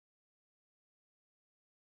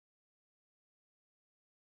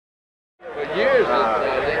You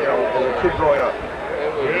know, as a kid growing up,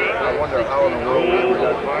 I wonder how in the world we ever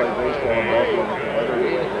got to play baseball in Buffalo with the weather the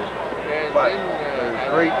way it is. But there's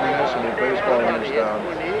great municipal baseball in this town.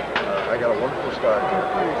 I got a wonderful start here.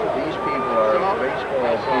 These people are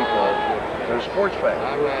baseball people. They're sports fans,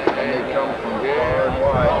 and they come from far and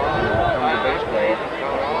wide to come to baseball.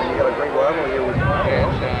 And you got a great rivalry here with the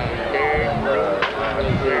Cardinals. And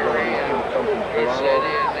I'm sure people come from Toronto,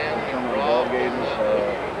 they come to the ball games.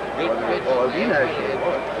 Well, I've been actually.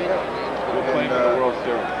 We're playing in the World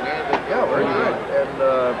Series. Yeah, very good. And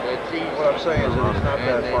what I'm saying is that it's not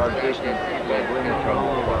that far distant from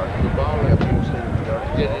Bloomington Park.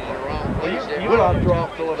 You will not draw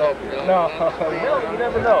Philadelphia. No, you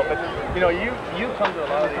never know. But you know, you come to a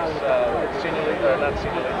lot of these senior league, not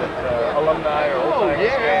senior league, but alumni or old timers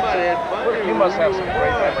games. You must have some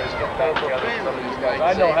great memories getting back together with some of these guys.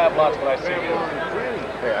 I know I have lots when I see you.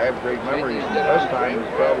 Hey, I have great memories. The best time was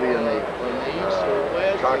probably in the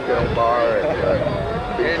cocktail bar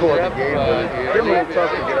before the game, but it's a little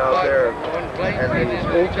tough to get out there. And these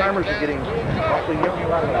old timers are getting awfully young.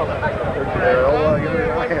 They're all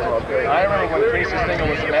I remember when Casey Stengel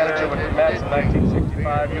was the manager with the Mets in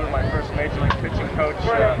 1965. You were my first major league pitching coach.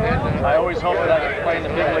 I always hoped that I could play in the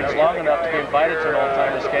big leagues long enough to be invited to an old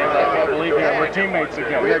timers game, and I can't believe we're teammates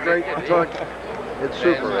again. We had great talk. It's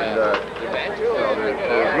super, and you know,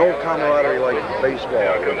 there's no camaraderie like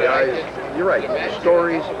baseball. The guys, you're right, the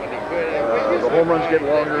stories, the home runs get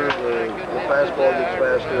longer, the fastball gets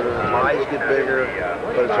faster, the lines get bigger,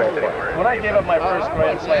 but it's all fun. When I gave up my first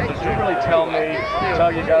grand slam, did you really tell me,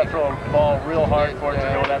 Tug, you got to throw a ball real hard for it to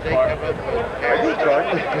go that far? I did, Tug.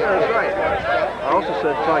 Yeah, that's right. I also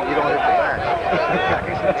said, Tug, you don't hit the bat.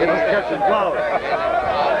 It was catch and blow.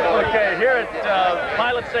 Okay, here at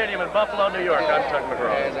Pilot Stadium in Buffalo, New York, I'm Tug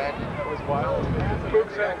McGraw. That was wild.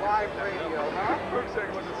 Poop said live radio. Poop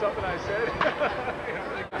said, was it something I said?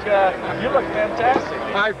 You look fantastic.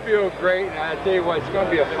 I feel great, and I tell you what, it's going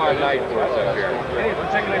to be a fun night for us up here. Any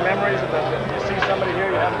particular memories of you see somebody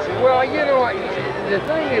here you haven't seen? Well, you know, the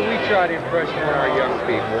thing that we try to impress on our young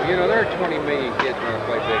people, you know, there are 20 million kids going to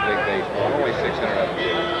play big league baseball, only 600 of them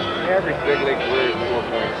do. Average big league career is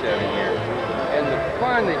 4.7 years. And the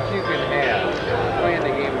fun that you can have playing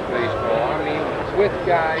the game of baseball, I mean, with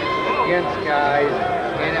guys, against guys,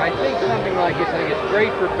 and I think something like this, I think it's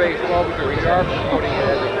great for baseball because we are promoting it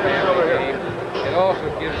as a family game. It also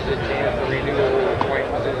gives us a chance to renew old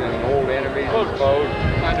acquaintances and old enemies and foes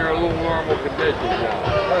under a little normal conditions now.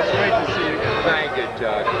 Well, it's great to see you again. Thank you,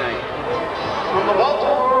 Tug. Thank you. From the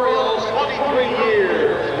Baltimore Orioles, 23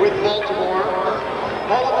 years with Baltimore,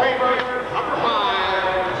 Hall of Famer number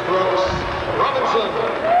 5, Brooks Robinson.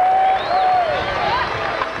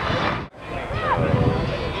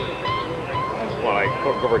 Well, I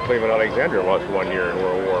took over Cleveland Alexander lost 1 year in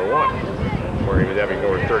World War I, where he was having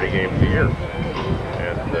over 30 games a year.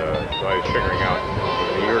 And so I was figuring out,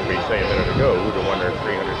 you heard me say a minute ago, who the one their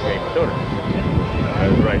 300th game sooner.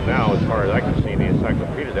 As right now, as far as I can see, the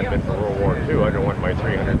encyclopedias that been from World War II, I don't want my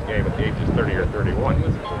 300th game at the age of 30 or 31.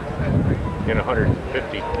 In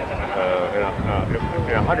 150, in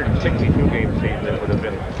 162 game season, it would have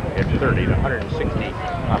been at 30. The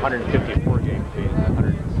 154 game season, it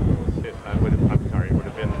would have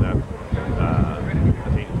been at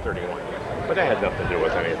the age of 31. But that had nothing to do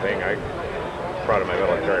with anything. I'm proud of my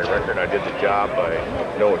military record. I did the job. I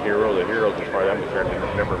know a hero. The heroes, as far as I'm concerned,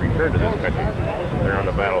 never returned to this country. They're on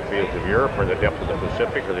the battlefields of Europe or the depths of the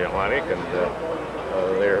Pacific or the Atlantic, and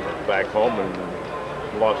they're back home and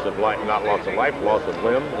loss of life, not loss of life, loss of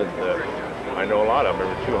limbs, and I know a lot of them.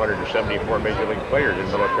 There were 274 major league players in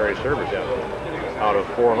military service out of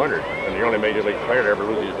 400, and the only major league player to ever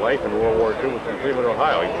lose his life in World War II was from Cleveland,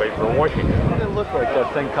 Ohio. He played for Washington. What did it look like,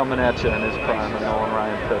 that thing coming at you in his prime, and Nolan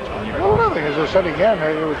Ryan pitch when you? Well, nothing. As I said again,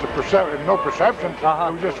 it was no perception. It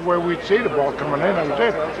was just where we'd see the ball coming in. That was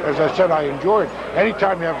it. As I said, I enjoyed.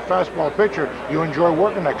 Anytime you have a fastball pitcher, you enjoy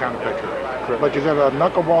working that kind of pitcher. But you got a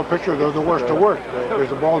knuckleball pitcher, they're the worst to work. There's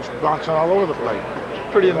the balls bouncing all over the place.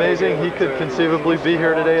 Pretty amazing. He could conceivably be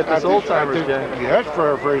here today at this old timers game. Yes,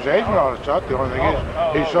 for his age and all that stuff. The only thing is,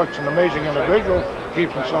 he's such an amazing individual.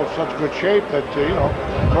 Keeps himself in such good shape that you know,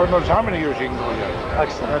 Lord knows how many years he can go yet.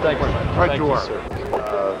 Excellent. Thank you. Right, you are. Sir.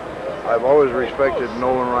 I've always respected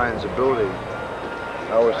Nolan Ryan's ability.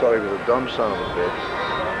 I always thought he was a dumb son of a bitch.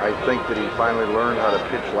 I think that he finally learned how to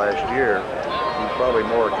pitch last year. He's probably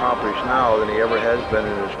more accomplished now than he ever has been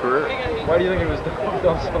in his career. Why do you think he was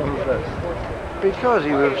dumb son of a bitch? Because he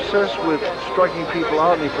was obsessed with striking people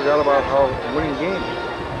out and he forgot about how winning games.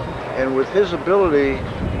 And with his ability,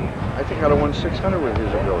 I think I'd have won 600 with his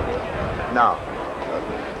ability. Now,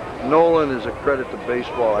 Nolan is a credit to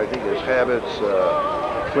baseball. I think his habits,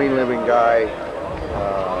 clean living guy.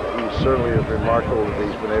 He certainly is remarkable that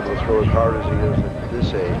he's been able to throw as hard as he is at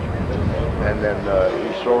this age. And then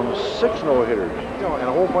he's thrown 6 no-hitters, you know, and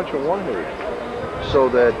a whole bunch of one-hitters, so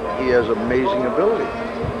that he has amazing ability.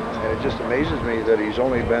 And it just amazes me that he's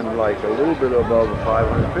only been like a little bit above a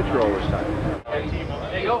 500 pitcher all this time.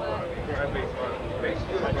 There you go.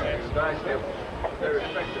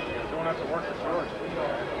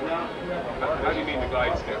 How do you mean the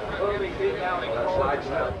glide step? Slide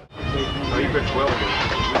step. Oh, you pitched well again.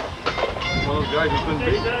 One of those guys who's been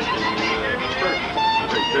big.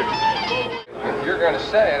 If you're going to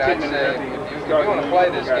say it, I'd say if you want to play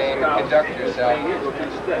this game and conduct yourself,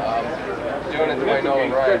 doing it the way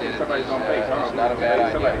Nolan Ryan did it is not a bad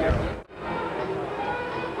idea.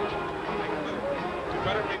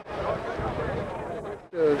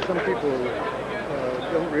 Some people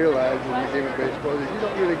don't realize in the game of baseball that you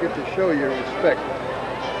don't really get to show your respect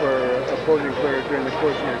for opposing players during the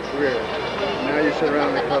course of your career. Now you sit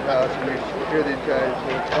around the clubhouse and you hear these guys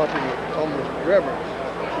talking with almost reverence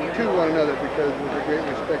to one another because there's a great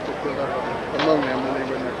respect that built up among them when they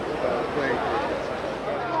were in their playing career.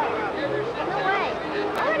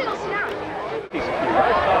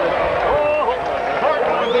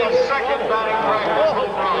 Second batting right.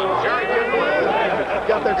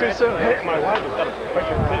 Got there too soon. My wife has got a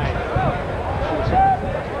perfect pitch.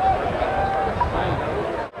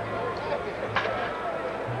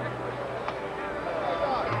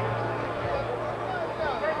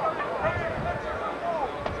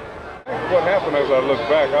 What happened as I look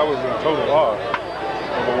back, I was in total awe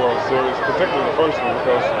of the World Series, particularly the first one,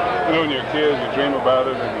 because, you know, when you're a kid, you dream about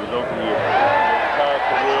it, and you go through your entire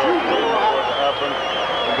career waiting for it to happen,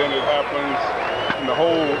 and then it happens, and the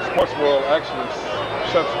whole sports world actually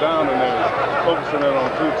shuts down, and they're focusing in on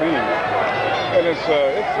 2 teams. And it's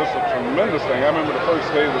just a tremendous thing. I remember the first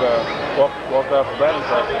day that I walked out the batting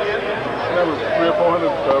practice, and there was 300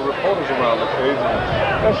 or 400 reporters around the cage,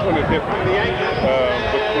 and that's when it hit me.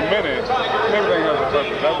 But for many, everything has a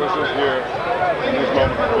purpose. That was this year, in this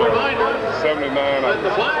moment of 79, I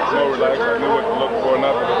was more relaxed. I knew what to look for,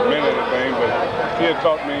 not that it meant anything, but he had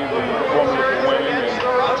taught me the formula for winning,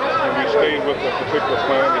 and we stayed with a particular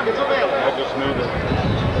plan, and I just knew that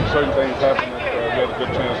when certain things happened, we had a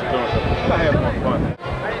good chance of doing something. I had more fun.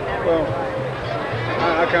 Well,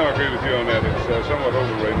 I kind of agree with you on that. It's somewhat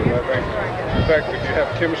overrated. I think, in fact, if you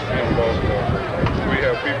have chemistry involved, we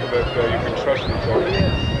have people that you can trust each other,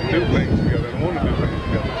 do things together, and want to do things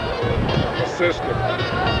together. A system,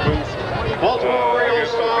 boost. Baltimore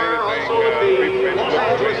Orioles star, also with the Los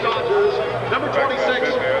Angeles Dodgers, number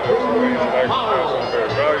 26. Very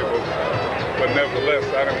valuable, but nevertheless,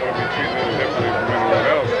 I didn't want to be treated any differently from anyone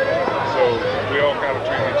else. So we all kind of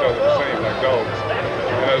treat each other the same, like dogs.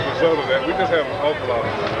 And as a result of that, we just have an awful lot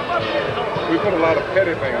of fun. We put a lot of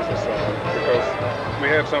petty things aside because we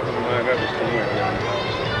had something in mind, that was to win.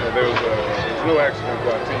 And there's no accident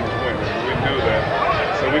why teams win. We do that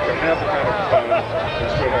so we can have the kind of fun and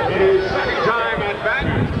still have fun. Second time at bat.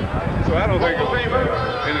 So I don't think it was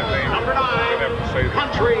anything Number 9, I have to say that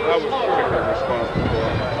I was particularly responsible for.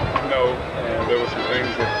 No, there were some things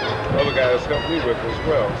that other guys helped me with as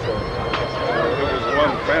well. So it was one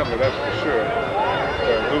family, that's for sure.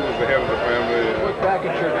 Who was the head of the family? Look back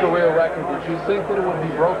at your career record. Did you think that it would be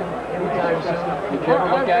broken anytime soon? Did you ever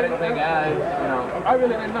look at it and think, you know? I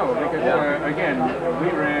really didn't know because, again, we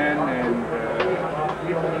ran and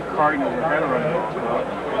Cardinals were better running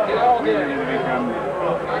ball. We didn't become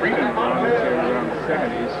freedom run until around the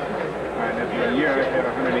 70s. And after a year, I had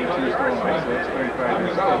 118 stolen bases, 35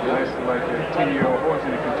 years old, and that's like a 10-year-old horse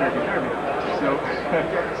in a Kentucky Derby. So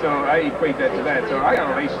I equate that to that. So I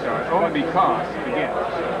got a late start only because, again,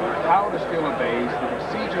 how to steal a base, the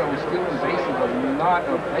procedure of stealing bases was not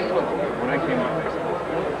available when I came to baseball.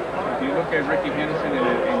 If you look at Ricky Henderson in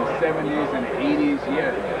the 70s and 80s,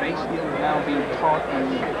 yeah, base stealing is now being taught in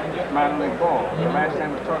minor league ball. The last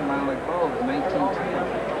time it was taught in minor league ball was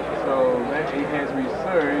 1910. So that it has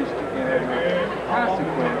resurged, and as a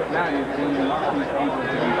consequence, now he's able to be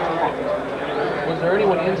taught. Was there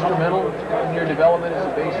anyone instrumental in your development as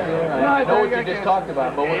a base stealer? I know what you just talked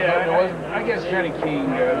about, but there wasn't. I guess Johnny King,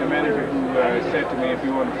 the manager who said to me, if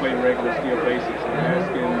you want to play regular steal bases, and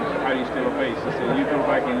asked him, how do you steal a base? He said, you go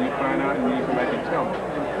back and you find out, and you come back and tell me.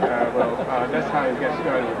 That's how it got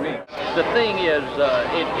started with me. The thing is,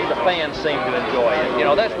 the fans seem to enjoy it. You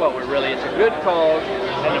know, that's what we really, it's a good cause,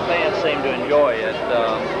 and the fans seem to enjoy it.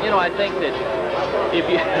 You know, I think that if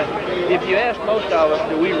you ask most of us,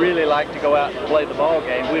 do we really like to go out and play the ball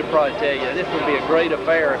game, we'd probably tell you this would be a great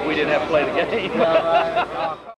affair if we didn't have to play the game.